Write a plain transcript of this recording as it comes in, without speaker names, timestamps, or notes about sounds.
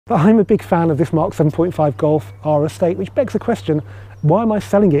But I'm a big fan of this Mark 7.5 Golf R Estate, which begs the question, why am I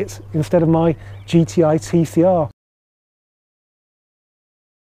selling it instead of my GTI TCR?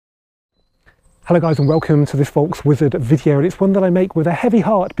 Hello guys and welcome to this Volks Wizard video, and it's one that I make with a heavy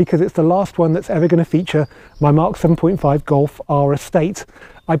heart because it's the last one that's ever going to feature my Mark 7.5 Golf R Estate.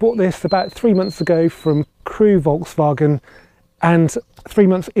 I bought this about 3 months ago from Crew Volkswagen, and 3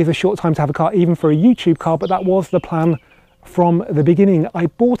 months is a short time to have a car even for a YouTube car, but that was the plan from the beginning. I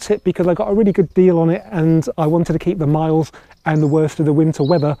bought it because I got a really good deal on it and I wanted to keep the miles and the worst of the winter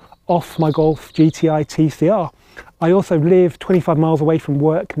weather off my Golf GTI TCR. I also live 25 miles away from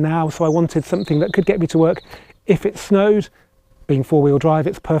work now, so I wanted something that could get me to work if it snowed. Being four-wheel drive,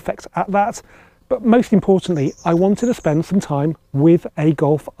 it's perfect at that. But most importantly, I wanted to spend some time with a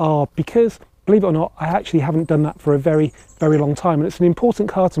Golf R because, believe it or not, I actually haven't done that for a very, very long time. And it's an important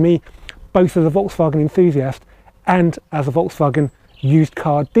car to me, both as a Volkswagen enthusiast and as a Volkswagen used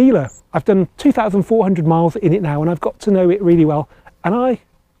car dealer. I've done 2,400 miles in it now and I've got to know it really well. And I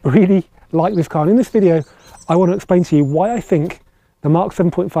really like this car. And in this video, I want to explain to you why I think the Mark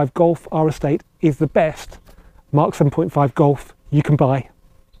 7.5 Golf R Estate is the best Mark 7.5 Golf you can buy.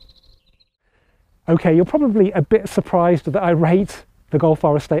 Okay, you're probably a bit surprised that I rate the Golf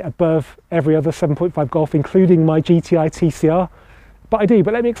R Estate above every other 7.5 Golf, including my GTI TCR. But I do,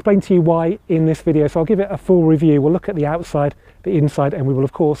 but let me explain to you why in this video. So I'll give it a full review. We'll look at the outside, the inside, and we will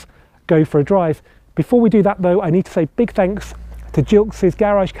of course go for a drive. Before we do that though, I need to say big thanks to Gilks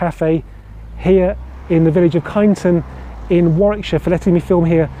Garage Cafe here in the village of Kineton in Warwickshire for letting me film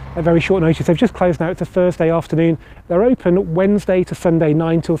here at very short notice. They've just closed now, it's a Thursday afternoon. They're open Wednesday to Sunday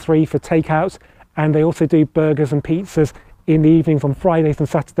 9 till 3 for takeout, and they also do burgers and pizzas in the evenings on Fridays and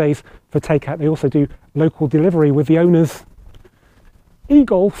Saturdays for takeout. They also do local delivery with the owners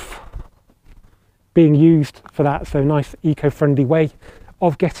e-Golf being used for that, so nice eco-friendly way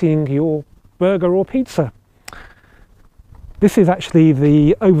of getting your burger or pizza. This is actually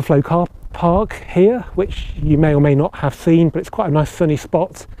the overflow car park here, which you may or may not have seen, but it's quite a nice sunny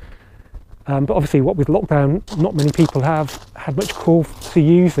spot. But obviously what with lockdown, not many people have had much call to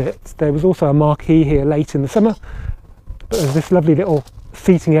use it. There was also a marquee here late in the summer, but there's this lovely little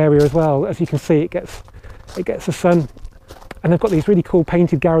seating area as well. As you can see, it gets the sun. And they've got these really cool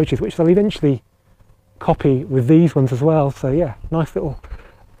painted garages, which they'll eventually copy with these ones as well. So yeah, nice little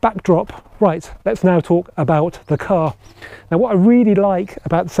backdrop. Right, let's now talk about the car. Now what I really like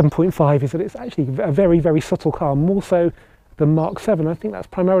about the 7.5 is that it's actually a very, very subtle car, more so than Mark 7. I think that's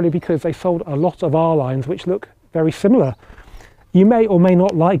primarily because they sold a lot of R lines which look very similar. You may or may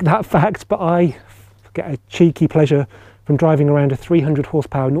not like that fact, but I get a cheeky pleasure from driving around a 300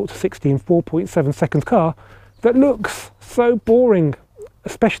 horsepower 0 to 60 in 4.7 seconds car that looks so boring,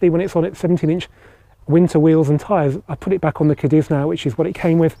 especially when it's on its 17-inch winter wheels and tyres. I put it back on the Cadiz now, which is what it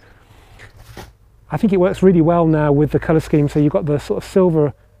came with. I think it works really well now with the colour scheme. So you've got the sort of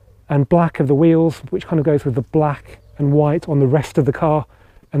silver and black of the wheels, which kind of goes with the black and white on the rest of the car.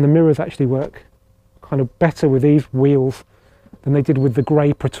 And the mirrors actually work kind of better with these wheels than they did with the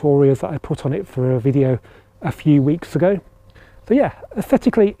grey Pretorias that I put on it for a video a few weeks ago. So yeah,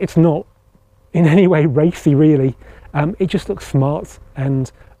 aesthetically, it's not in any way racy really. It just looks smart and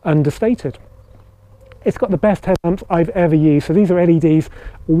understated. It's got the best headlamps I've ever used. So these are LEDs,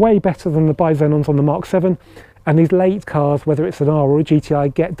 way better than the bi-xenons on the Mark 7. And these late cars, whether it's an R or a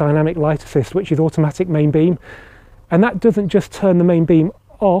GTI, get dynamic light assist, which is automatic main beam. And that doesn't just turn the main beam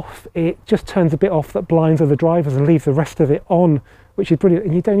off, it just turns a bit off that blinds other drivers and leaves the rest of it on, which is brilliant.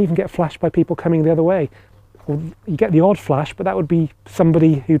 And you don't even get flashed by people coming the other way. Or you get the odd flash, but that would be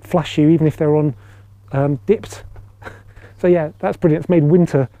somebody who'd flash you even if they're on dipped. So yeah, that's brilliant. It's made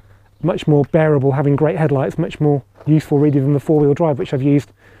winter much more bearable, having great headlights, much more useful really than the four-wheel drive, which I've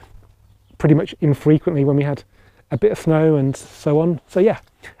used pretty much infrequently when we had a bit of snow and so on. So yeah,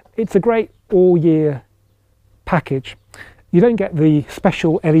 it's a great all-year package. You don't get the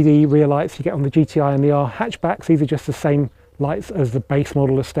special LED rear lights you get on the GTI and the R hatchbacks. These are just the same lights as the base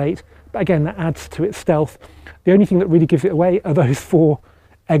model estate. But again, that adds to its stealth. The only thing that really gives it away are those 4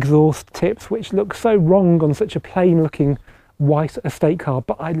 exhaust tips, which look so wrong on such a plain looking white estate car,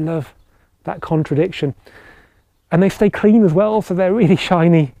 but I love that contradiction. And they stay clean as well, so they're really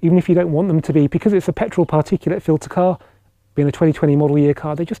shiny, even if you don't want them to be, because it's a petrol particulate filter car, being a 2020 model year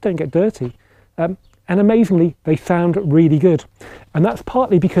car, they just don't get dirty. And amazingly, they sound really good. And that's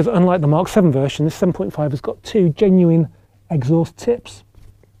partly because, unlike the Mark 7 version, this 7.5 has got 2 genuine exhaust tips.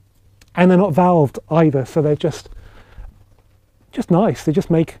 And they're not valved either, so they're just nice. They just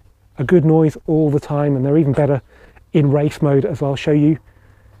make a good noise all the time, and they're even better in race mode, as I'll show you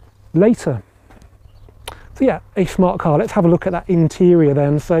later. So So yeah, a smart car. Let's have a look at that interior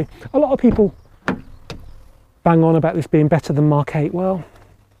then. So a lot of people bang on about this being better than Mark 8. Well,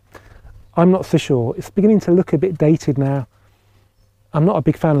 I'm not so sure. It's beginning to look a bit dated now. I'm not a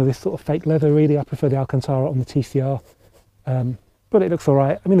big fan of this sort of fake leather really. I prefer the Alcantara on the TCR, but it looks all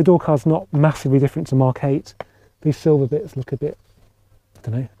right. I mean, the door card's not massively different to Mark 8. These silver bits look a bit, I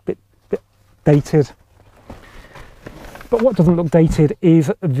don't know, a bit dated. But what doesn't look dated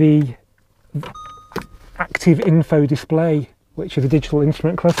is the active info display, which is a digital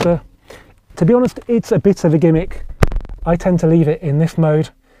instrument cluster. To be honest, it's a bit of a gimmick. I tend to leave it in this mode.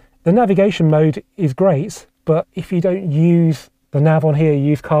 The navigation mode is great, but if you don't use the nav on here, you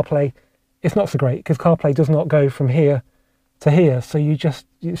use CarPlay, it's not so great because CarPlay does not go from here to here. So it's just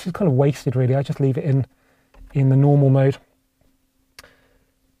kind of wasted really. I just leave it in the normal mode.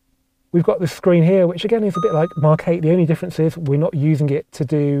 We've got this screen here, which again is a bit like Mark 8. The only difference is we're not using it to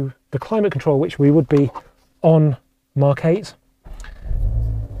do the climate control, which we would be on Mark 8.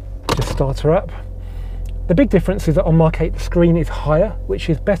 Just start her up. The big difference is that on Mark 8 the screen is higher,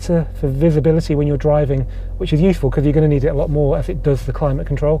 which is better for visibility when you're driving, which is useful because you're going to need it a lot more as it does the climate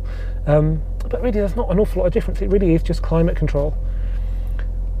control. But really there's not an awful lot of difference. It really is just climate control.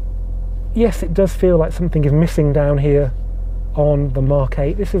 Yes, it does feel like something is missing down here on the Mark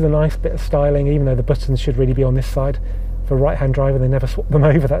 8. This is a nice bit of styling, even though the buttons should really be on this side. For a right-hand driver, they never swap them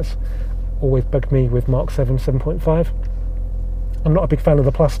over. That's always bugged me with Mark 7.5. I'm not a big fan of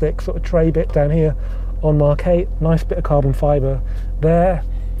the plastic sort of tray bit down here on Mark 8. Nice bit of carbon fibre there.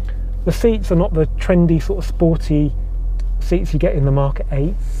 The seats are not the trendy sort of sporty seats you get in the Mark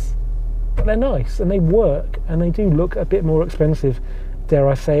 8s, but they're nice and they work and they do look a bit more expensive, dare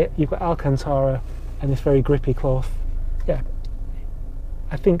I say it. You've got Alcantara and this very grippy cloth. Yeah,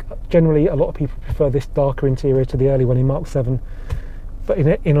 I think generally a lot of people prefer this darker interior to the early one in Mark 7, but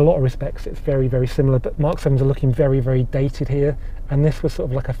in a lot of respects it's very, very similar. But Mark 7s are looking very, very dated here, and this was sort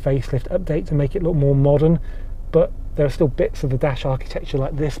of like a facelift update to make it look more modern, but there are still bits of the dash architecture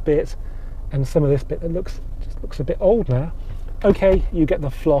like this bit and some of this bit that just looks a bit old now. Okay, you get the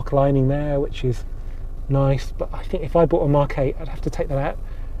flock lining there, which is nice, but I think if I bought a Mark 8 I'd have to take that out,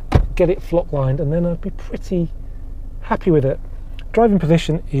 get it flock lined, and then I'd be pretty happy with it. Driving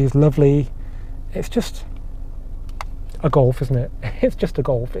position is lovely. It's just a Golf, isn't it? It's just a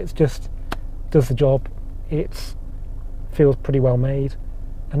Golf. It just does the job. It feels pretty well made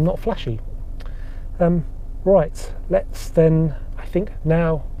and not flashy. Right, let's then, I think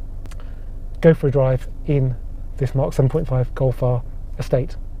now, go for a drive in this Mark 7.5 Golf R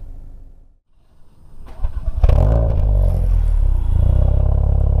estate.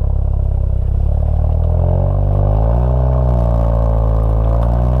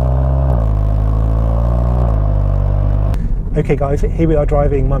 Okay guys, here we are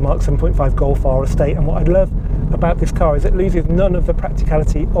driving my Mark 7.5 Golf R estate, and what I love about this car is it loses none of the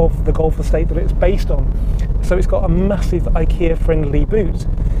practicality of the Golf estate that it's based on. So it's got a massive IKEA friendly boot,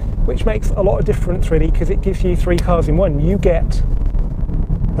 which makes a lot of difference really, because it gives you 3 cars in one. You get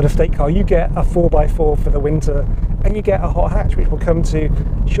an estate car, you get a 4x4 for the winter, and you get a hot hatch, which we'll come to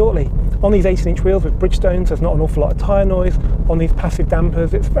shortly. On these 18-inch wheels with Bridgestones, there's not an awful lot of tyre noise. On these passive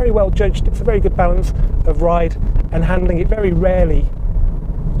dampers, it's very well judged. It's a very good balance of ride and handling. It very rarely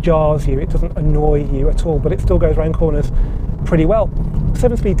jars you, it doesn't annoy you at all, but it still goes around corners pretty well.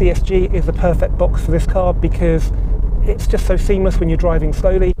 7-speed DSG is the perfect box for this car because it's just so seamless when you're driving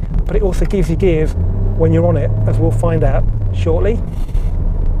slowly, but it also gives you gears when you're on it, as we'll find out shortly.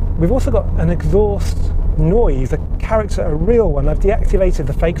 We've also got an exhaust noise, a character, a real one. I've deactivated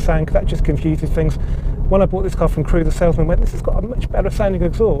the fake sound because that just confuses things. When I bought this car from Crewe, the salesman went, "This has got a much better sounding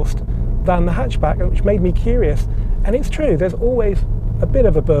exhaust than the hatchback," which made me curious. And it's true, there's always a bit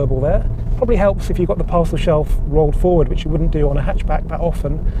of a burble there. Probably helps if you've got the parcel shelf rolled forward, which you wouldn't do on a hatchback that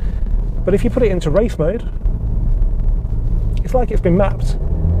often. But if you put it into race mode, it's like it's been mapped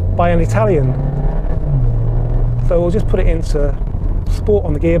by an Italian. So we'll just put it into sport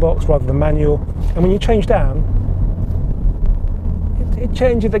on the gearbox rather than manual, and when you change down, it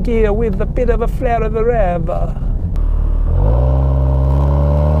changes the gear with a bit of a flare of the rev.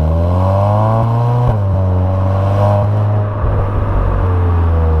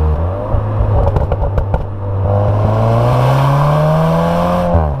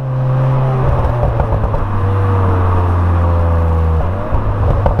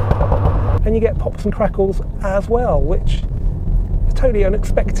 And you get pops and crackles as well, which is totally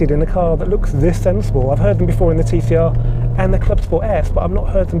unexpected in a car that looks this sensible. I've heard them before in the TCR and the Club Sport S, but I've not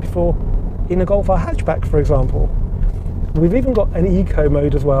heard them before in a Golf R hatchback, for example. We've even got an eco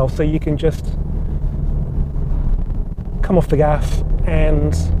mode as well, so you can just come off the gas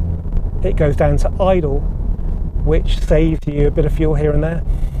and it goes down to idle which saves you a bit of fuel here and there.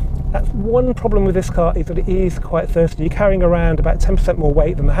 That's one problem with this car, is that it is quite thirsty. You're carrying around about 10% more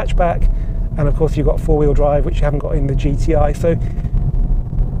weight than the hatchback, and of course you've got four-wheel drive, which you haven't got in the GTI. So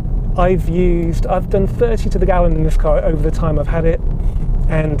I've done 30 to the gallon in this car over the time I've had it,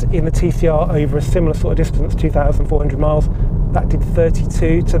 and in the TCR over a similar sort of distance, 2,400 miles, that did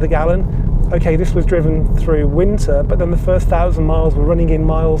 32 to the gallon. Okay, this was driven through winter, but then the first 1,000 miles were running in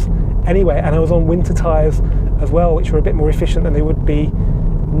miles anyway, and I was on winter tyres as well, which were a bit more efficient than they would be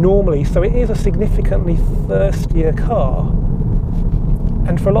normally. So it is a significantly thirstier car.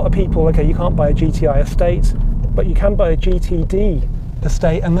 And for a lot of people, okay, you can't buy a GTI estate, but you can buy a GTD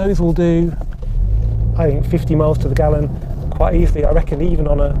estate, and those will do, I think, 50 miles to the gallon quite easily. I reckon even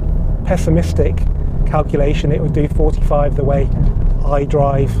on a pessimistic calculation it would do 45 the way I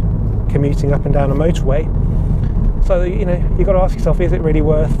drive commuting up and down a motorway. So, you know, you've got to ask yourself, is it really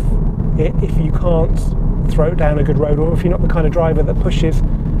worth it if you can't throw it down a good road, or if you're not the kind of driver that pushes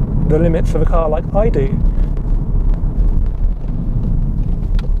the limits of a car like I do.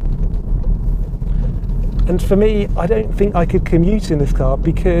 And for me, I don't think I could commute in this car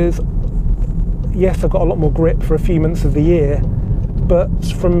because, yes, I've got a lot more grip for a few months of the year, but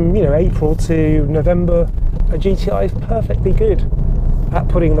from, you know, April to November, a GTI is perfectly good at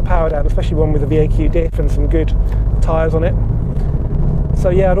putting the power down, especially one with a VAQ diff and some good tyres on it. So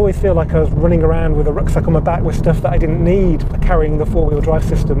yeah, I'd always feel like I was running around with a rucksack on my back with stuff that I didn't need, carrying the four-wheel drive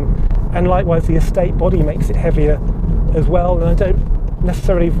system. And likewise, the estate body makes it heavier as well, and I don't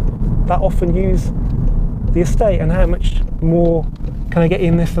necessarily that often use the estate. And how much more can I get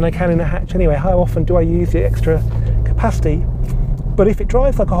in this than I can in the hatch anyway? How often do I use the extra capacity? But if it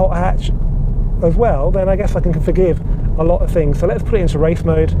drives like a hot hatch as well, then I guess I can forgive a lot of things. So let's put it into race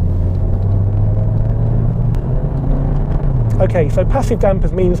mode. Okay, so passive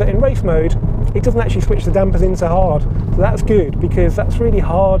dampers means that in race mode it doesn't actually switch the dampers into hard. So that's good, because that's really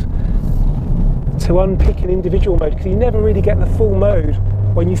hard to unpick in individual mode, because you never really get the full mode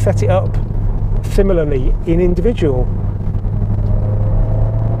when you set it up similarly in individual.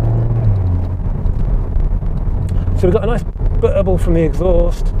 So we've got a nice burble from the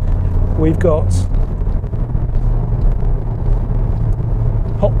exhaust, we've got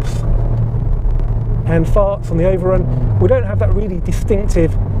hops and farts on the overrun. We don't have that really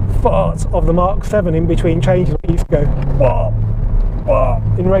distinctive fart of the Mk7 in between changes. We used to go wah, wah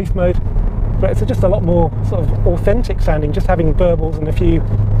in race mode, but it's just a lot more sort of authentic sounding, just having burbles and a few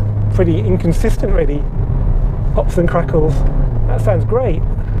pretty inconsistent really pops and crackles. That sounds great.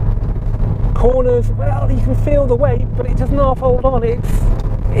 Corners, well, you can feel the weight, but it doesn't half hold on.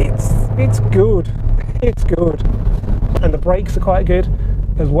 It's good. It's good. And the brakes are quite good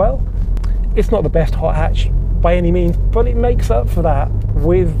as well. It's not the best hot hatch by any means, but it makes up for that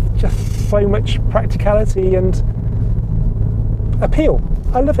with just so much practicality and appeal.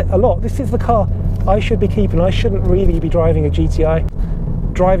 I love it a lot. This is the car I should be keeping. I shouldn't really be driving a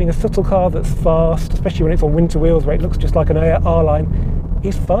GTI. Driving a subtle car that's fast, especially when it's on winter wheels where it looks just like an R-Line,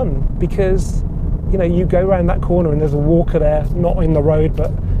 is fun, because, you know, you go around that corner and there's a walker there, not in the road,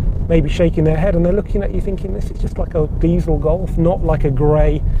 but maybe shaking their head, and they're looking at you thinking this is just like a diesel Golf, not like a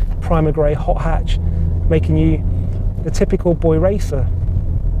grey, primer grey hot hatch, making you the typical boy racer.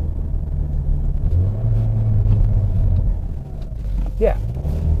 Yeah.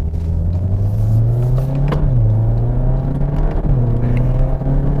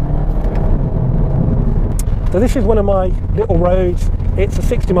 So this is one of my little roads. It's a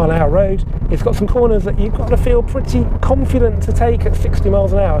 60 mile an hour road. It's got some corners that you've got to feel pretty confident to take at 60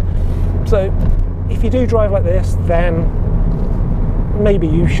 miles an hour. So if you do drive like this, then maybe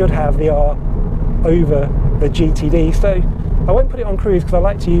you should have the R over the GTD. So I won't put it on cruise because I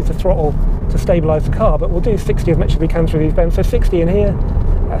like to use the throttle to stabilise the car, but we'll do 60 as much as we can through these bends. So 60 in here,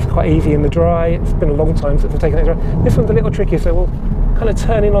 that's quite easy in the dry. It's been a long time since I've taken it dry. This one's a little tricky, so we'll kind of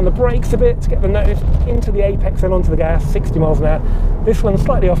turn in on the brakes a bit to get the nose into the apex and onto the gas, 60 miles an hour. This one's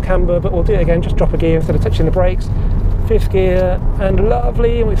slightly off camber, but we'll do it again, just drop a gear instead of touching the brakes. Fifth gear, and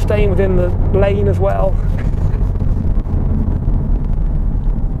lovely, and we're staying within the lane as well.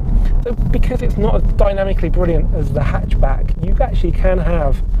 So because it's not as dynamically brilliant as the hatchback, you actually can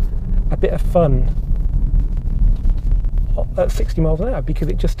have a bit of fun at 60 miles an hour because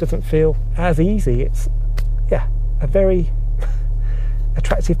it just doesn't feel as easy. It's, yeah, a very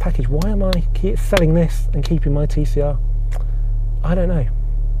attractive package. Why am I selling this and keeping my TCR? I don't know.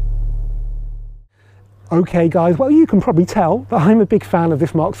 Okay guys, well, you can probably tell that I'm a big fan of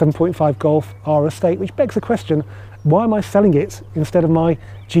this Mk7.5 Golf R Estate, which begs the question, why am I selling it instead of my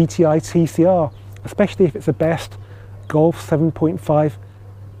GTI TCR, especially if it's the best Golf 7.5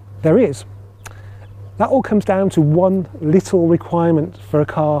 there is? That all comes down to one little requirement for a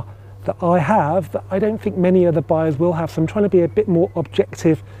car that I have that I don't think many other buyers will have, so I'm trying to be a bit more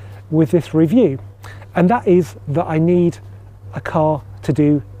objective with this review, and that is that I need a car to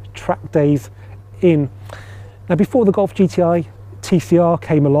do track days in. Now, before the Golf GTI TCR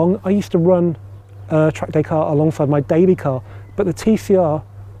came along, I used to run a track day car alongside my daily car, but the TCR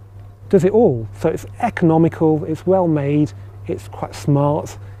does it all. So it's economical, it's well made, it's quite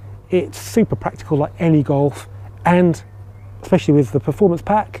smart, it's super practical like any Golf, and especially with the performance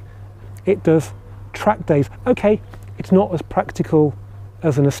pack, it does track days. Okay, it's not as practical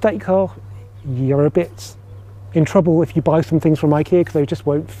as an estate car. You're a bit in trouble if you buy some things from IKEA because they just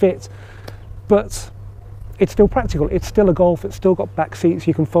won't fit, but it's still practical. It's still a Golf, it's still got back seats,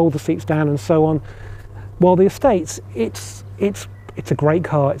 you can fold the seats down and so on. While the Estates, it's a great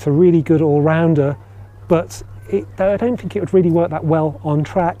car, it's a really good all-rounder, but I don't think it would really work that well on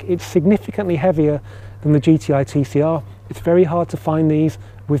track. It's significantly heavier than the GTI TCR. It's very hard to find these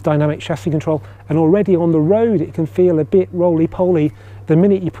with dynamic chassis control, and already on the road it can feel a bit roly-poly. The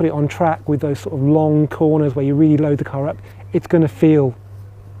minute you put it on track with those sort of long corners where you really load the car up, it's going to feel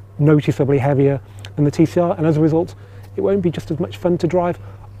noticeably heavier than the TCR, and as a result it won't be just as much fun to drive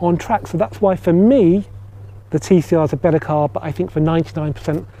on track. So that's why for me the TCR is a better car, but I think for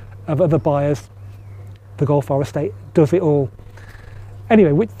 99% of other buyers the Golf R Estate does it all.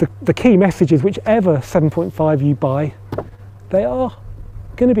 Anyway, the key message is whichever 7.5 you buy, they are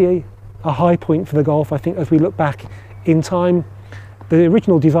going to be a high point for the Golf, I think, as we look back in time. The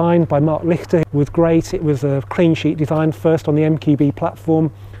original design by Mark Lichter was great. It was a clean sheet design, first on the MQB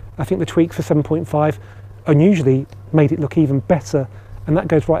platform. I think the tweaks for 7.5 unusually made it look even better, and that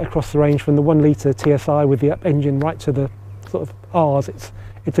goes right across the range from the 1 litre TSI with the up engine right to the sort of Rs.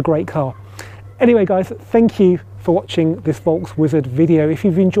 It's a great car. Anyway guys, thank you for watching this Volkswizard video. If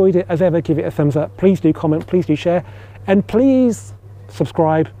you've enjoyed it, as ever, give it a thumbs up. Please do comment, please do share, and please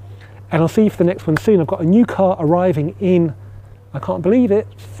subscribe, and I'll see you for the next one soon. I've got a new car arriving in, I can't believe it,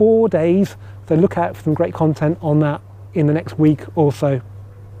 4 days, so look out for some great content on that in the next week or so.